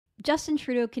Justin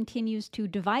Trudeau continues to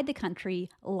divide the country,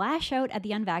 lash out at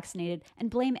the unvaccinated, and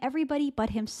blame everybody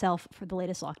but himself for the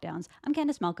latest lockdowns. I'm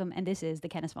Candice Malcolm, and this is The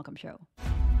Candice Malcolm Show.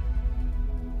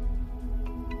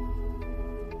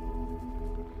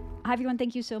 Hi, everyone.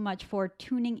 Thank you so much for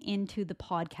tuning into the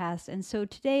podcast. And so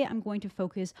today I'm going to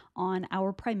focus on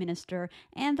our Prime Minister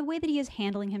and the way that he is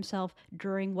handling himself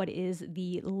during what is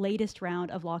the latest round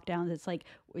of lockdowns.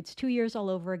 It's 2 years all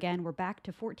over again. We're back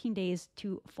to 14 days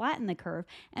to flatten the curve.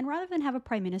 And rather than have a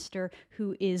Prime Minister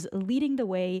who is leading the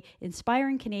way,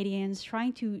 inspiring Canadians,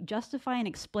 trying to justify and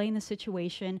explain the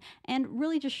situation, and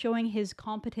really just showing his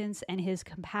competence and his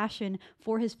compassion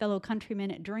for his fellow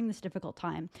countrymen during this difficult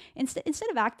time, instead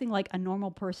of acting like a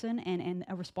normal person and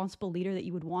a responsible leader that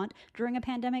you would want during a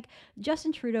pandemic,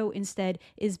 Justin Trudeau instead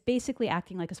is basically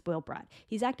acting like a spoiled brat.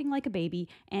 He's acting like a baby,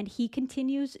 and he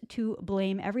continues to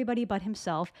blame everybody but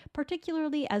himself,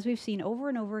 particularly as we've seen over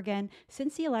and over again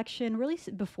since the election, really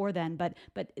before then,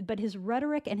 but his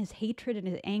rhetoric and his hatred and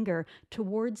his anger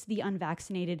towards the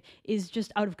unvaccinated is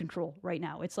just out of control right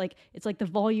now. It's like the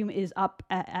volume is up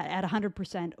at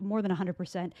 100%, more than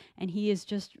 100%, and he is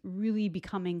just really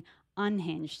becoming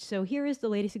unhinged. So here is the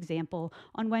latest example.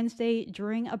 On Wednesday,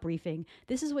 during a briefing,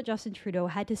 this is what Justin Trudeau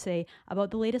had to say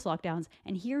about the latest lockdowns.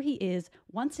 And here he is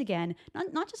once again,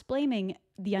 not just blaming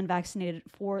the unvaccinated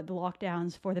for the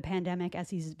lockdowns, for the pandemic, as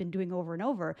he's been doing over and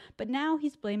over, but now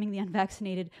he's blaming the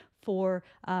unvaccinated for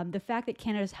the fact that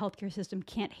Canada's healthcare system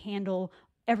can't handle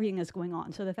everything that's going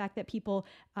on. So the fact that people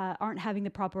aren't having the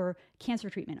proper cancer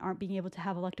treatment, aren't being able to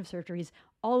have elective surgeries,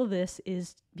 all of this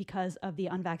is because of the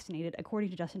unvaccinated, according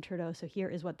to Justin Trudeau. So here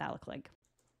is what that looked like.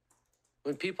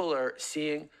 When people are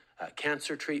seeing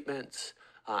cancer treatments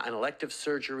and elective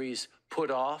surgeries put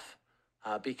off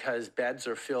because beds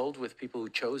are filled with people who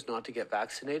chose not to get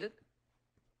vaccinated,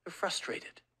 they're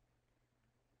frustrated.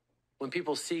 When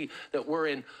people see that we're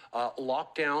in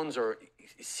lockdowns or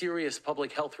serious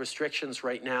public health restrictions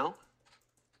right now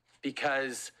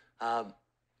because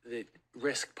the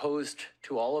risk posed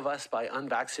to all of us by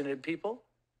unvaccinated people,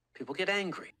 people get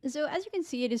angry. So as you can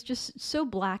see, it is just so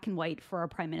black and white for our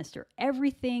Prime Minister.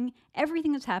 Everything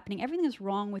that's happening, everything that's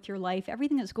wrong with your life,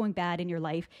 everything that's going bad in your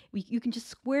life, you can just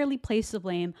squarely place the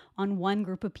blame on one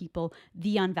group of people,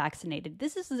 the unvaccinated.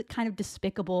 This is the kind of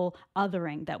despicable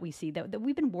othering that we see, that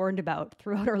we've been warned about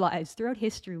throughout our lives. Throughout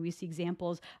history, we see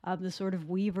examples of the sort of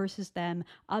we versus them,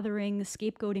 othering,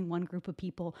 scapegoating one group of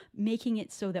people, making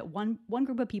it so that one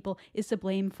group of people is to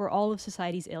blame for all of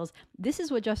society's ills. This is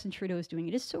what Justin Trudeau is doing.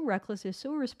 It is so reckless, it's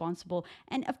so irresponsible.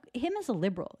 And him as a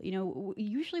liberal,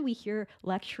 usually we hear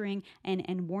lecturing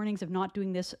and warnings of not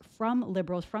doing this from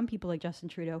liberals, from people like Justin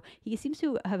Trudeau. He seems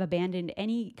to have abandoned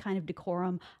any kind of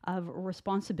decorum, of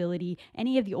responsibility,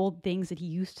 any of the old things that he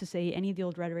used to say, any of the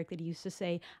old rhetoric that he used to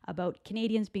say about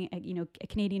Canadians being, a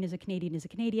Canadian is a Canadian is a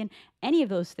Canadian, any of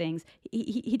those things.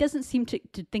 He doesn't seem to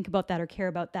think about that or care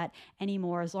about that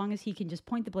anymore, as long as he can just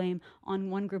point the blame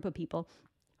on one group of people.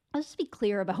 Let's just be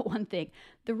clear about one thing.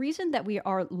 The reason that we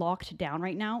are locked down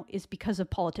right now is because of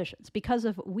politicians, because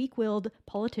of weak-willed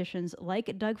politicians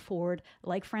like Doug Ford,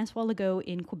 like Francois Legault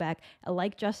in Quebec,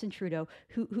 like Justin Trudeau,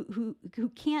 who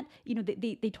can't,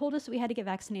 they told us that we had to get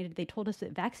vaccinated. They told us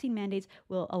that vaccine mandates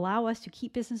will allow us to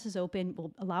keep businesses open,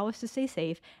 will allow us to stay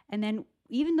safe. And then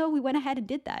even though we went ahead and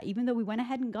did that, even though we went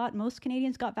ahead and most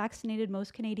Canadians got vaccinated,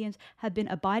 most Canadians have been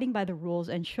abiding by the rules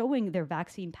and showing their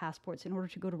vaccine passports in order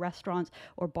to go to restaurants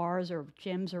or bars or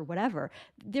gyms or whatever,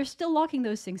 they're still locking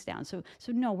those things down. So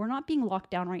no, we're not being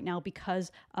locked down right now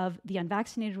because of the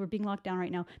unvaccinated. We're being locked down right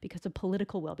now because of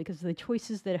political will, because of the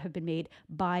choices that have been made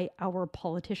by our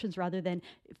politicians, rather than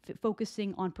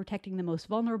focusing on protecting the most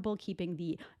vulnerable, keeping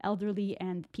the elderly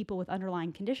and people with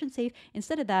underlying conditions safe.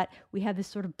 Instead of that, we have this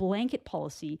sort of blanket policy.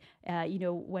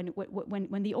 When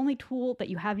the only tool that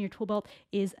you have in your tool belt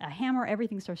is a hammer,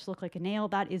 everything starts to look like a nail.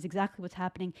 That is exactly what's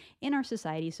happening in our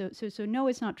society. So no,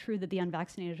 it's not true that the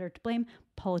unvaccinated are to blame.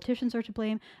 Politicians are to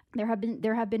blame.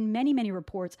 There have been many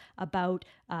reports about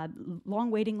long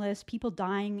waiting lists, people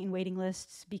dying in waiting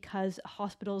lists because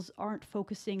hospitals aren't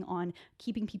focusing on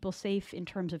keeping people safe in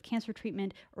terms of cancer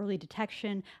treatment, early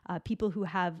detection. People who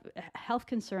have health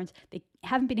concerns, they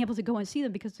haven't been able to go and see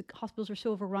them because the hospitals are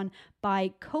so overrun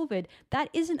by COVID. That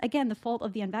isn't, again, the fault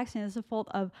of the unvaccinated. It's the fault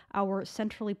of our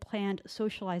centrally planned,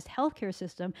 socialized healthcare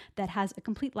system that has a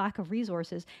complete lack of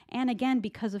resources. And again,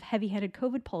 because of heavy-handed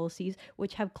COVID policies, which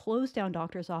which have closed down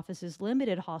doctors' offices,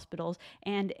 limited hospitals,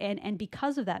 and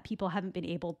because of that, people haven't been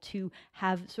able to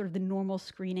have sort of the normal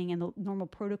screening and the normal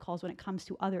protocols when it comes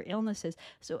to other illnesses.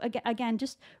 So again,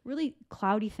 just really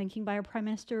cloudy thinking by our prime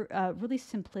minister, really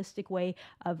simplistic way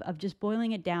of just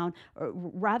boiling it down,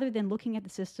 rather than looking at the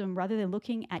system, rather than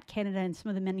looking at Canada and some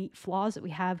of the many flaws that we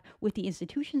have with the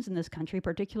institutions in this country,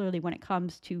 particularly when it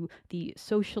comes to the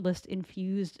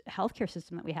socialist-infused healthcare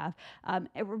system that we have.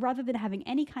 Rather than having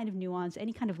any kind of nuance,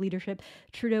 any kind of leadership,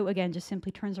 Trudeau, again, just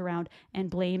simply turns around and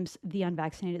blames the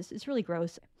unvaccinated. It's really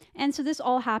gross. And so this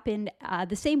all happened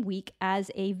the same week as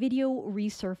a video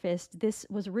resurfaced. This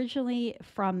was originally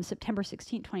from September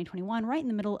 16, 2021, right in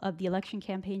the middle of the election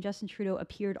campaign. Justin Trudeau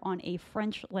appeared on a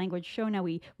French language show. Now,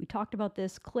 we talked about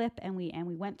this clip and we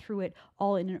went through it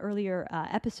all in an earlier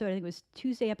episode. I think it was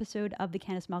Tuesday episode of the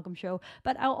Candace Malcolm Show.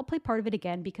 But I'll play part of it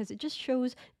again because it just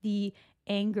shows the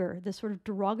anger, the sort of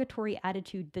derogatory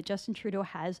attitude that Justin Trudeau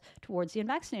has towards the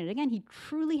unvaccinated. Again, he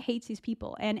truly hates these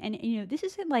people. And this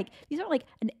isn't like, these aren't like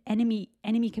an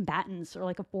enemy combatants or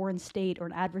like a foreign state or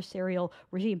an adversarial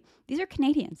regime. These are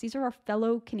Canadians. These are our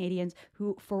fellow Canadians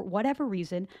who, for whatever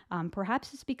reason,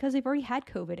 perhaps it's because they've already had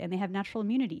COVID and they have natural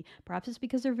immunity. Perhaps it's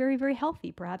because they're very, very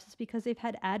healthy. Perhaps it's because they've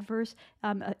had adverse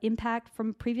impact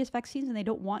from previous vaccines and they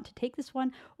don't want to take this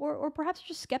one. Or perhaps they're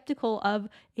just skeptical of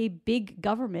a big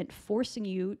government forcing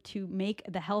you to make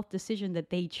the health decision that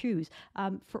they choose.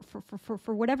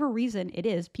 For whatever reason it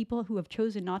is, people who have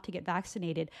chosen not to get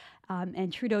vaccinated,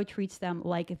 and Trudeau treats them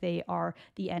like they are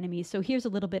the enemy. So here's a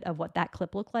little bit of what that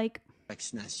clip looked like.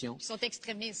 Vaccination, qui sont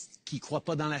extrémistes, qui croient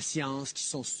pas dans la science, qui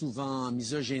sont souvent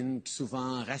misogynes,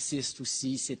 souvent racistes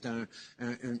aussi. C'est un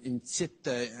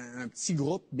petit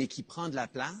groupe, mais qui prend de la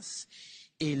place.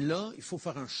 Et là, il faut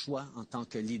faire un choix en tant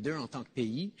que leader, en tant que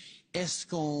pays. Est-ce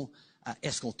qu'on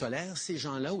tolère ces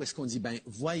gens-là ou est-ce qu'on dit, ben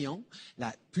voyons,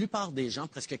 la plupart des gens,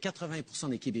 presque 80%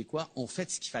 des Québécois ont fait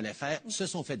ce qu'il fallait faire, se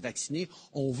sont fait vacciner,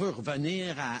 on veut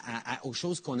revenir aux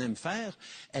choses qu'on aime faire.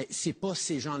 C'est pas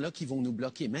ces gens-là qui vont nous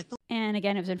bloquer maintenant. And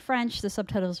again, it was in French. The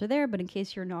subtitles are there, but in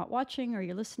case you're not watching or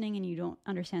you're listening and you don't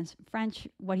understand French,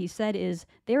 what he said is,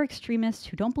 they're extremists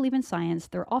who don't believe in science.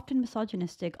 They're often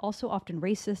misogynistic, also often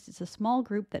racist. It's a small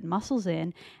group that muscles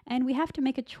in, and we have to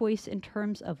make a choice in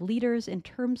terms of leaders, in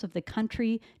terms of the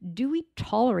country. Do we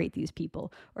tolerate these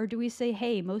people? Or do we say,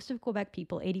 hey, most of Quebec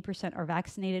people, 80% are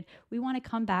vaccinated. We want to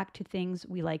come back to things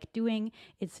we like doing.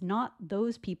 It's not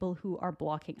those people who are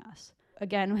blocking us.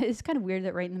 Again, it's kind of weird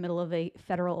that right in the middle of a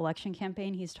federal election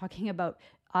campaign, he's talking about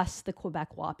us, the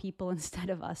Quebecois people, instead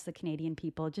of us, the Canadian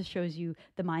people. It just shows you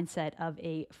the mindset of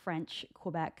a French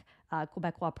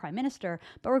Quebecois prime minister.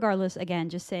 But regardless, again,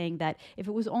 just saying that if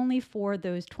it was only for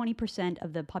those 20%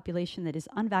 of the population that is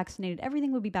unvaccinated,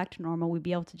 everything would be back to normal. We'd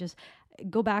be able to just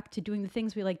go back to doing the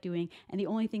things we like doing, and the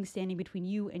only thing standing between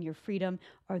you and your freedom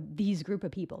are these group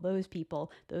of people, those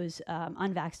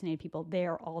unvaccinated people. They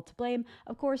are all to blame.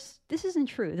 Of course, this isn't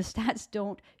true. The stats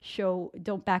don't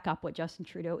back up what Justin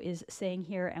Trudeau is saying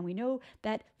here, and we know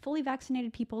that fully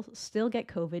vaccinated people still get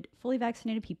COVID, fully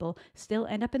vaccinated people still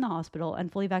end up in the hospital, and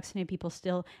fully vaccinated people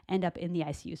still end up in the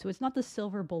ICU. So it's not the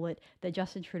silver bullet that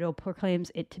Justin Trudeau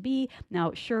proclaims it to be.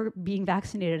 Now, sure, being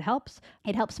vaccinated helps.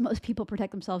 It helps most people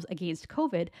protect themselves against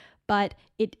COVID, but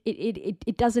it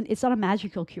doesn't, it's not a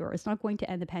magical cure. It's not going to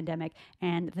end the pandemic,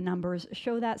 and the numbers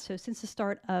show that. So since the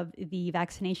start of the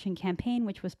vaccination campaign,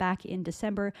 which was back in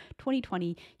December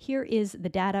 2020, here is the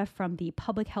data from the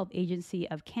Public Health Agency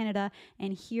of Canada,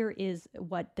 and here is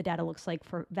what the data looks like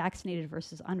for vaccinated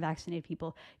versus unvaccinated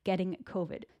people getting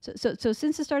COVID. So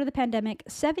since the start of the pandemic,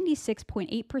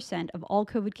 76.8% of all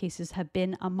COVID cases have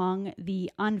been among the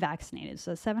unvaccinated,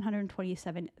 so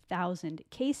 727,000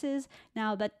 cases.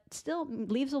 Now, that still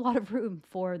leaves a lot of room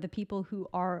for the people who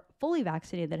are fully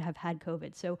vaccinated that have had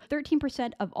COVID. So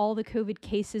 13% of all the COVID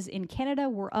cases in Canada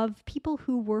were of people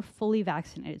who were fully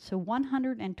vaccinated. So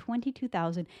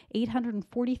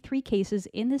 122,843 cases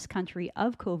in this country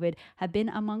of COVID have been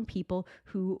among people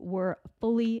who were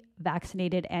fully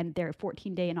vaccinated, and their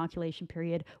 14-day inoculation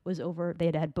period was over. They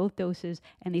had had both doses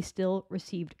and they still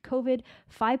received COVID.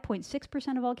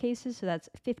 5.6% of all cases, so that's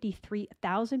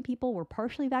 53,000 people, were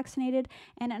partially vaccinated,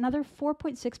 and another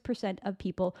 4.6% of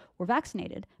people were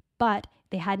vaccinated. But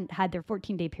they hadn't had their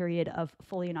 14-day period of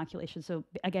fully inoculation. So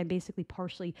again, basically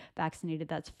partially vaccinated.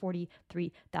 That's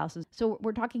 43,000. So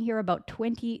we're talking here about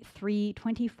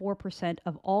 24%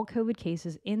 of all COVID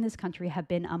cases in this country have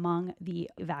been among the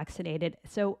vaccinated.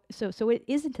 So it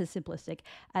isn't as simplistic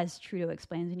as Trudeau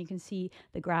explains. And you can see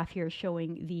the graph here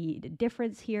showing the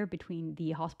difference here between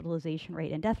the hospitalization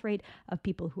rate and death rate of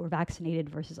people who are vaccinated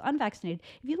versus unvaccinated.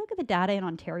 If you look at the data in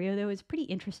Ontario, though, it's pretty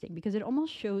interesting because it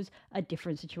almost shows a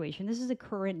different situation. This is the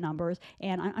current numbers,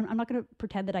 and I'm not going to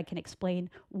pretend that I can explain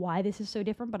why this is so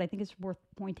different, but I think it's worth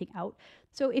pointing out.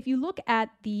 So if you look at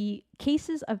the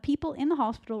cases of people in the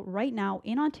hospital right now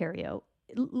in Ontario,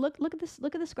 look at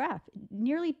this graph.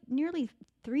 Nearly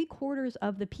 3/4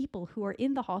 of the people who are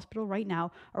in the hospital right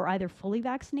now are either fully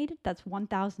vaccinated, that's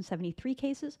 1,073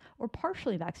 cases, or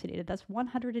partially vaccinated, that's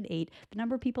 108. The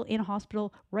number of people in a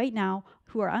hospital right now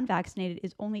who are unvaccinated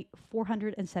is only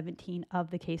 417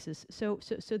 of the cases. So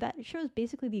that shows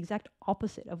basically the exact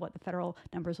opposite of what the federal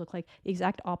numbers look like, the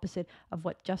exact opposite of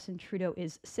what Justin Trudeau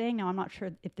is saying. Now, I'm not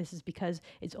sure if this is because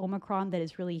it's Omicron that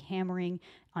is really hammering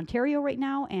Ontario right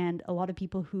now, and a lot of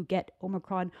people who get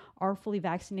Omicron are fully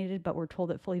vaccinated, but we're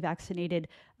told that fully vaccinated,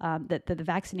 that the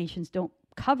vaccinations don't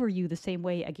cover you the same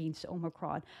way against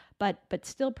Omicron. But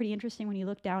still pretty interesting when you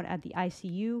look down at the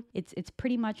ICU. It's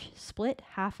pretty much split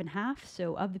half and half.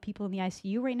 So of the people in the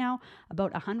ICU right now,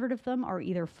 about 100 of them are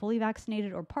either fully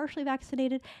vaccinated or partially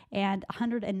vaccinated, and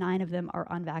 109 of them are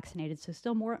unvaccinated. So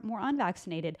still more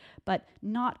unvaccinated, but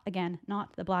not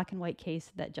the black and white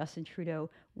case that Justin Trudeau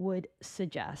would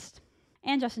suggest.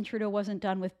 And Justin Trudeau wasn't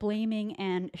done with blaming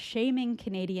and shaming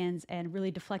Canadians and really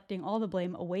deflecting all the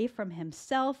blame away from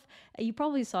himself. You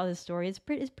probably saw this story. It's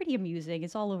pretty amusing.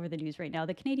 It's all over the news right now.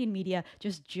 The Canadian media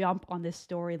just jump on this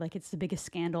story like it's the biggest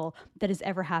scandal that has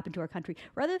ever happened to our country.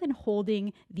 Rather than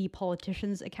holding the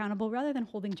politicians accountable, rather than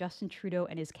holding Justin Trudeau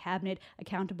and his cabinet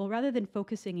accountable, rather than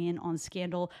focusing in on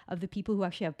scandal of the people who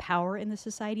actually have power in the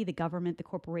society, the government, the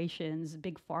corporations,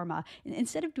 big pharma,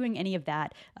 instead of doing any of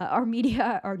that, our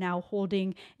media are now holding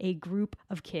a group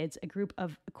of kids, a group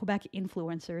of Quebec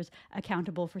influencers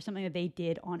accountable for something that they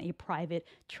did on a private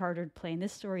chartered plane.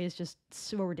 This story is just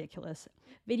so ridiculous.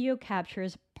 Video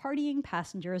captures partying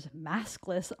passengers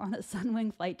maskless on a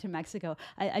Sunwing flight to Mexico.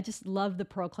 I just love the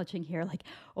pearl clutching here. Like,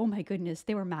 oh my goodness,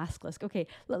 they were maskless. Okay,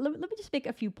 let me just make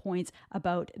a few points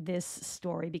about this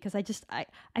story because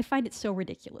I find it so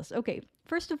ridiculous. Okay,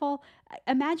 first of all,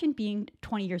 imagine being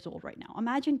 20 years old right now.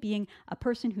 Imagine being a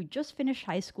person who just finished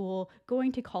high school,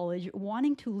 going to college,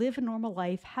 wanting to live a normal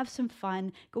life, have some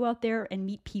fun, go out there and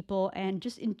meet people, and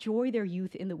just enjoy their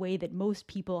youth in the way that most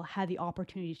people have the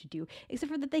opportunity to do,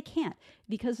 except for that they can't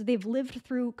because they've lived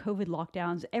through COVID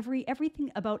lockdowns,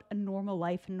 everything about a normal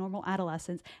life and normal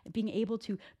adolescence, being able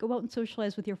to go out and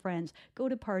socialize with your friends, go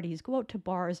to parties, go out to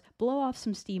bars, blow off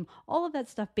some steam. All of that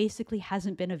stuff basically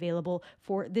hasn't been available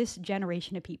for this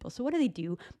generation of people. So what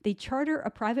do? They charter a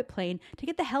private plane to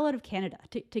get the hell out of Canada,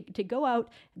 to go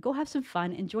out, go have some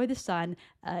fun, enjoy the sun,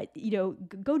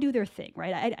 go do their thing,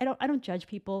 right? I don't judge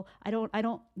people.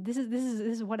 This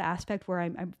is one aspect where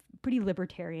I'm pretty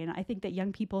libertarian. I think that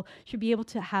young people should be able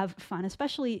to have fun,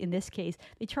 especially in this case.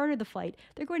 They chartered the flight.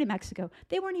 They're going to Mexico.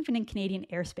 They weren't even in Canadian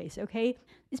airspace, okay?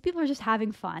 These people are just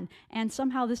having fun. And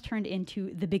somehow this turned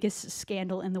into the biggest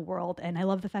scandal in the world. And I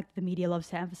love the fact that the media loves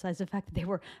to emphasize the fact that they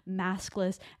were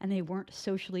maskless and they weren't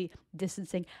socially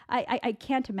distancing. I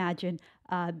can't imagine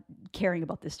caring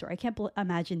about this story. I can't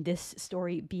imagine this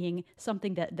story being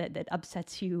something that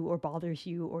upsets you or bothers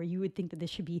you, or you would think that this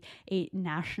should be a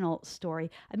national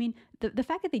story. I mean, the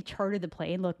fact that they chartered the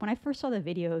plane, look, when I first saw the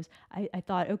videos, I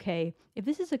thought, okay, if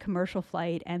this is a commercial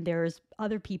flight and there's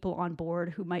other people on board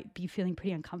who might be feeling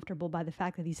pretty uncomfortable by the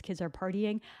fact that these kids are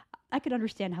partying, I could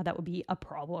understand how that would be a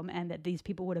problem and that these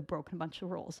people would have broken a bunch of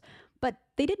rules. But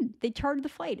they didn't. They chartered the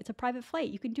flight. It's a private flight.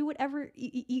 You can do whatever,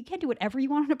 you can't do whatever you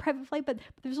want on a private flight, but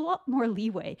there's a lot more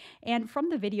leeway. And from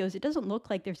the videos, it doesn't look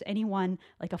like there's anyone,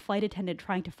 like a flight attendant,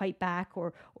 trying to fight back,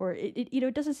 or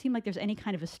it doesn't seem like there's any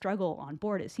kind of a struggle on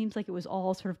board. It seems like it was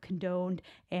all sort of condoned,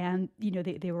 and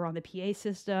they were on the PA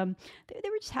system. They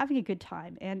were just having a good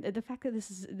time. And the fact that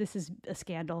this is a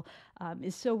scandal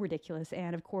is so ridiculous.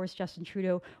 And of course, Justin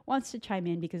Trudeau wants to chime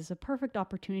in because it's a perfect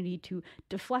opportunity to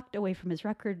deflect away from his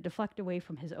record, deflect away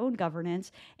from his own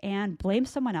governance, and blame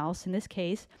someone else. In this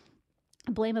case,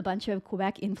 blame a bunch of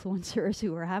Quebec influencers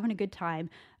who are having a good time,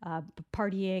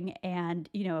 partying and,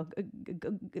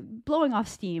 blowing off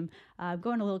steam,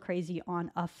 going a little crazy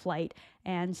on a flight.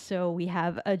 And so we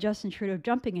have Justin Trudeau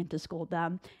jumping in to scold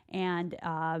them and,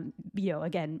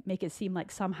 again, make it seem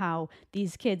like somehow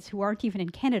these kids who aren't even in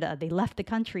Canada, they left the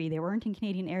country, they weren't in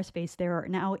Canadian airspace, they're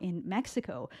now in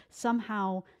Mexico.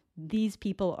 Somehow these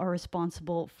people are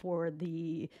responsible for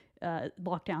the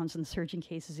lockdowns and surging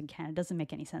cases in Canada. Doesn't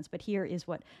make any sense. But here is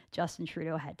what Justin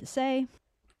Trudeau had to say.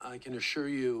 I can assure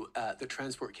you that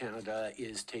Transport Canada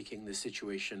is taking the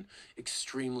situation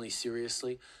extremely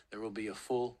seriously. There will be a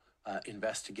full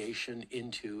investigation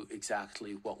into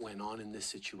exactly what went on in this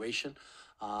situation.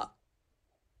 I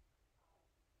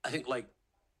think, like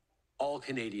all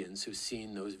Canadians who've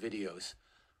seen those videos,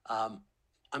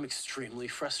 I'm extremely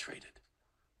frustrated.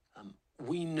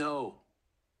 We know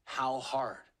how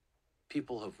hard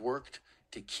people have worked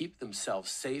to keep themselves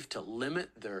safe, to limit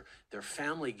their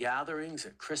family gatherings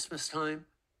at Christmas time,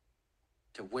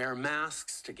 to wear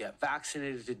masks, to get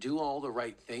vaccinated, to do all the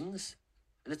right things.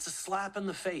 And it's a slap in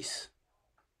the face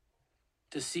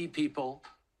to see people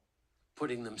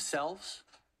putting themselves,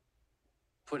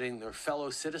 putting their fellow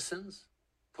citizens,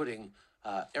 putting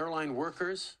airline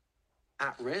workers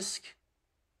at risk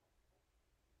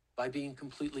by being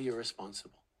completely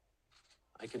irresponsible.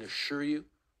 I can assure you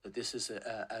that this is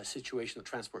a situation that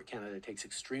Transport Canada takes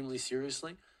extremely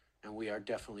seriously, and we are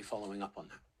definitely following up on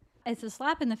that. It's a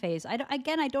slap in the face. I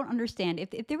don't understand.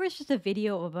 If there was just a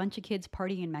video of a bunch of kids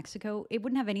partying in Mexico, it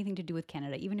wouldn't have anything to do with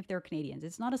Canada, even if they're Canadians.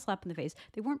 It's not a slap in the face.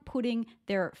 They weren't putting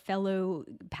their fellow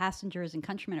passengers and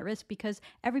countrymen at risk because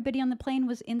everybody on the plane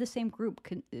was in the same group.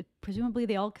 Presumably,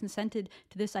 they all consented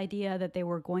to this idea that they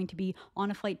were going to be on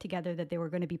a flight together, that they were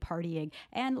going to be partying.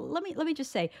 And let me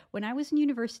just say, when I was in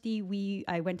university,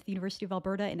 I went to the University of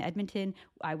Alberta in Edmonton.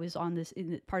 I was on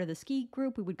part of the ski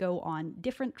group. We would go on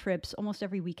different trips almost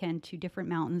every weekend to different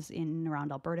mountains in and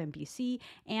around Alberta and BC.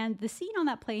 And the scene on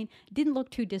that plane didn't look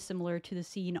too dissimilar to the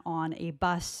scene on a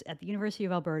bus at the University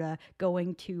of Alberta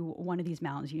going to one of these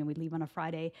mountains. We'd leave on a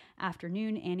Friday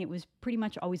afternoon, and it was pretty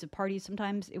much always a party.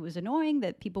 Sometimes it was annoying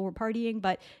that people were partying,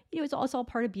 but it's all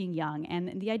part of being young.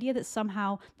 And the idea that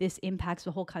somehow this impacts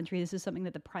the whole country, this is something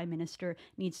that the Prime Minister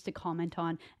needs to comment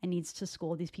on and needs to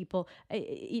scold these people.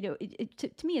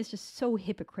 To me, it's just so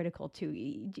hypocritical. Do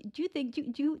you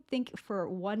think for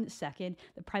one second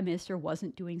the Prime Minister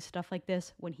wasn't doing stuff like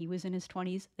this when he was in his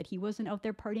 20s, that he wasn't out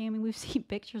there partying? I mean, we've seen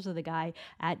pictures of the guy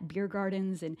at beer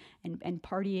gardens and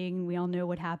partying. We all know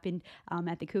what happened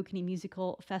at the Kokanee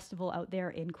Musical Festival out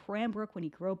there in Cranbrook when he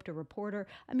groped a reporter.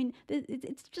 I mean,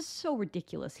 it's just so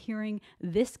ridiculous hearing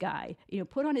this guy,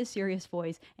 put on his serious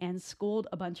voice and scold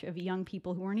a bunch of young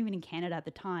people who weren't even in Canada at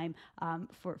the time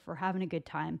for having a good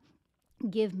time.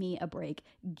 Give me a break.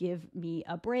 Give me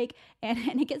a break.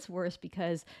 And it gets worse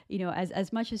because,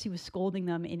 as much as he was scolding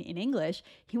them in English,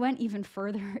 he went even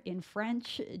further in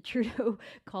French. Trudeau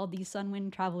called these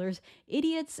Sunwind travelers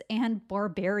idiots and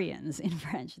barbarians in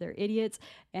French. They're idiots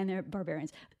and they're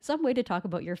barbarians. Some way to talk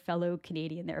about your fellow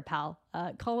Canadian there, pal.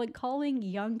 Calling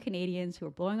young Canadians who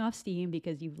are blowing off steam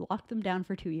because you've locked them down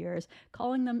for 2 years,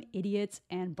 calling them idiots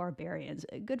and barbarians.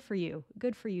 Good for you.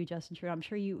 Good for you, Justin Trudeau. I'm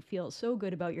sure you feel so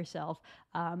good about yourself.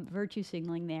 Virtue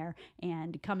signaling there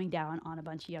and coming down on a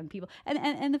bunch of young people.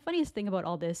 And the funniest thing about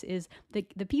all this is the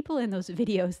people in those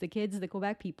videos, the kids, the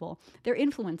Quebec people, they're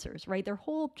influencers, right? Their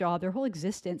whole job, their whole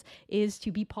existence is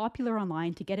to be popular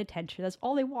online, to get attention. That's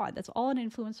all they want. That's all an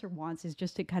influencer wants, is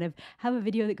just to kind of have a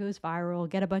video that goes viral,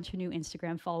 get a bunch of new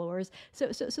Instagram followers. So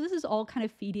this is all kind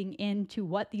of feeding into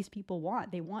what these people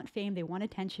want. They want fame, they want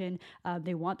attention,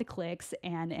 they want the clicks,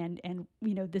 and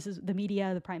this is the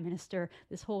media, the Prime Minister,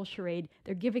 this whole charade.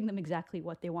 They're giving them exactly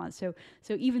what they want. So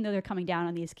even though they're coming down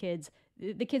on these kids,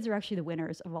 the kids are actually the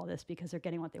winners of all this because they're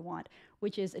getting what they want,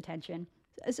 which is attention.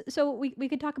 So we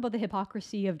could talk about the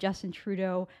hypocrisy of Justin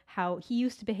Trudeau, how he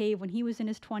used to behave when he was in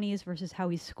his 20s versus how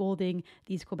he's scolding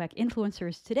these Quebec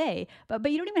influencers today. But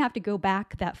you don't even have to go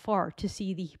back that far to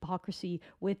see the hypocrisy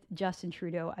with Justin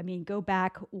Trudeau. I mean, go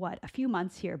back, a few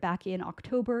months here, back in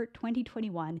October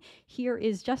 2021. Here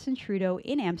is Justin Trudeau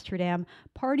in Amsterdam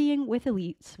partying with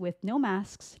elites with no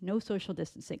masks, no social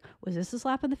distancing. Was this a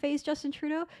slap in the face, Justin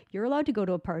Trudeau? You're allowed to go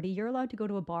to a party. You're allowed to go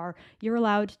to a bar. You're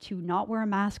allowed to not wear a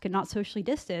mask and not socially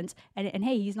socially distance. And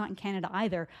hey, he's not in Canada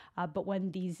either. But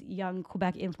when these young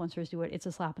Quebec influencers do it, it's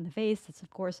a slap in the face. It's, of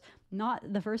course, not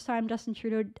the first time Justin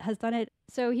Trudeau has done it.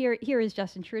 So here is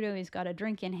Justin Trudeau. He's got a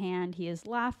drink in hand. He is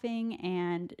laughing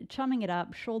and chumming it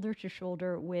up shoulder to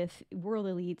shoulder with world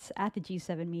elites at the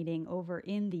G7 meeting over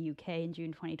in the UK in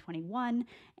June 2021.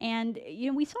 And,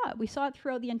 we saw it. We saw it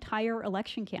throughout the entire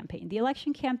election campaign. The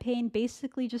election campaign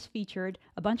basically just featured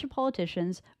a bunch of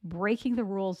politicians breaking the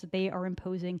rules that they are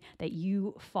imposing that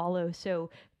you follow. So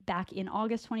back in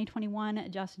August 2021,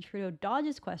 Justin Trudeau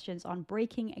dodges questions on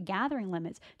breaking gathering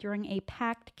limits during a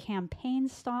packed campaign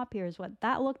stop. Here's what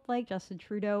that looked like. Justin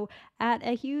Trudeau at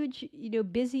a huge,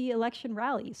 busy election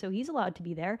rally. So he's allowed to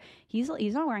be there. He's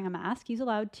not wearing a mask. He's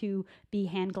allowed to be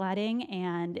hand gladding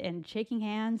and shaking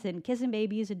hands and kissing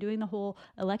babies and doing the whole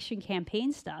election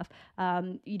campaign stuff.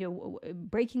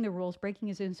 Breaking the rules, breaking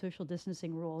his own social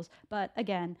distancing rules, but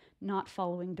again, not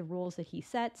following the rules that he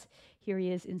sets. Here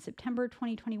he is in September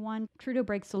 2021. Trudeau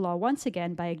breaks the law once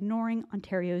again by ignoring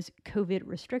Ontario's COVID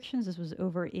restrictions. This was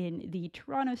over in the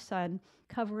Toronto Sun,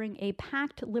 covering a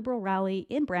packed Liberal rally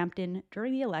in Brampton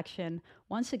during the election.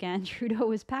 Once again, Trudeau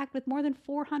was packed with more than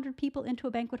 400 people into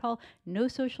a banquet hall, no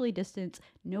socially distanced,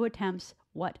 no attempts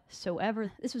whatsoever.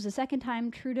 This was the second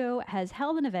time Trudeau has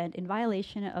held an event in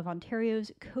violation of Ontario's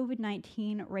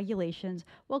COVID-19 regulations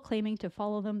while claiming to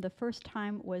follow them. The first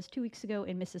time was 2 weeks ago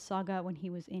in Mississauga when he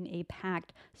was in a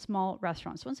packed small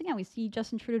restaurant. So once again, we see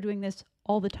Justin Trudeau doing this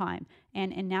all the time.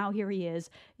 And now here he is,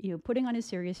 putting on his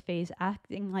serious face,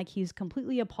 acting like he's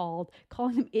completely appalled,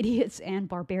 calling them idiots and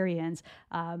barbarians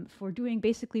for doing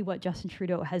basically what Justin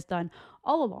Trudeau has done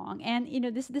all along. And,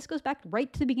 this goes back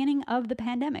right to the beginning of the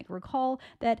pandemic. Recall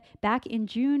that back in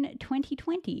June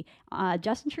 2020,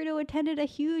 Justin Trudeau attended a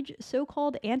huge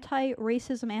so-called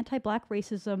anti-racism, anti-Black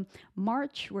racism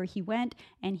march where he went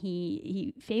and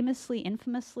he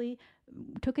infamously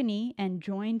took a knee and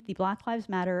joined the Black Lives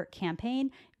Matter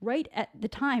campaign right at the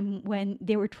time when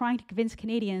they were trying to convince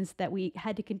Canadians that we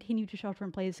had to continue to shelter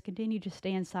in place, continue to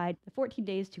stay inside. The 14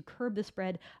 days to curb the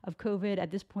spread of COVID at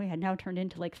this point had now turned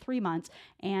into like 3 months.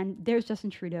 And there's Justin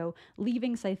Trudeau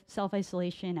leaving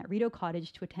self-isolation at Rideau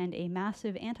Cottage to attend a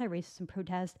massive anti-racism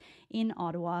protest in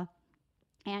Ottawa.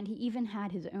 And he even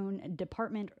had his own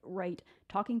department write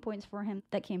talking points for him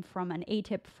that came from an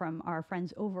ATIP from our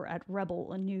friends over at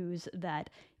Rebel News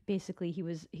that basically he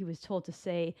was told to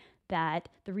say that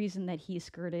the reason that he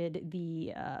skirted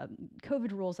the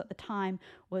COVID rules at the time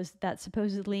was that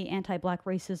supposedly anti-Black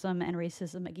racism and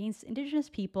racism against Indigenous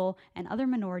people and other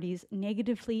minorities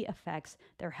negatively affects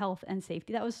their health and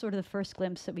safety. That was sort of the first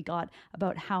glimpse that we got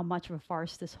about how much of a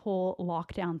farce this whole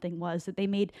lockdown thing was, that they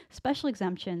made special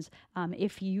exemptions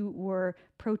if you were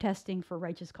protesting for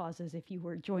righteous causes, if you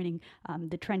were joining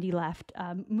the trendy left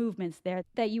movements there,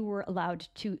 that you were allowed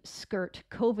to skirt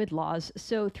COVID laws.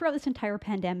 So throughout this entire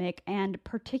pandemic, and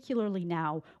particularly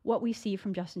now, what we see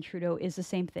from Justin Trudeau is the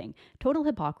same thing. Total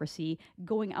hypocrisy,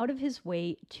 going out of his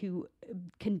way to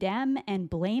condemn and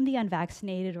blame the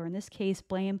unvaccinated, or in this case,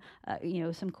 blame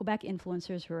some Quebec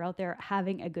influencers who are out there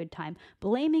having a good time,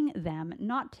 blaming them,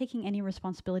 not taking any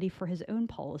responsibility for his own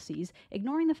policies,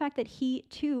 ignoring the fact that he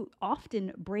too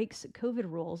often breaks COVID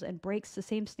rules and breaks the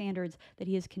same standards that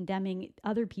he is condemning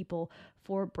other people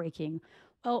for breaking.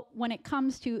 Well, when it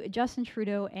comes to Justin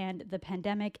Trudeau and the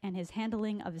pandemic and his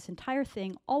handling of this entire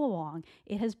thing all along,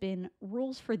 it has been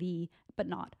rules for thee, but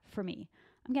not for me.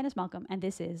 I'm Candice Malcolm, and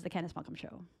this is The Candice Malcolm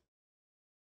Show.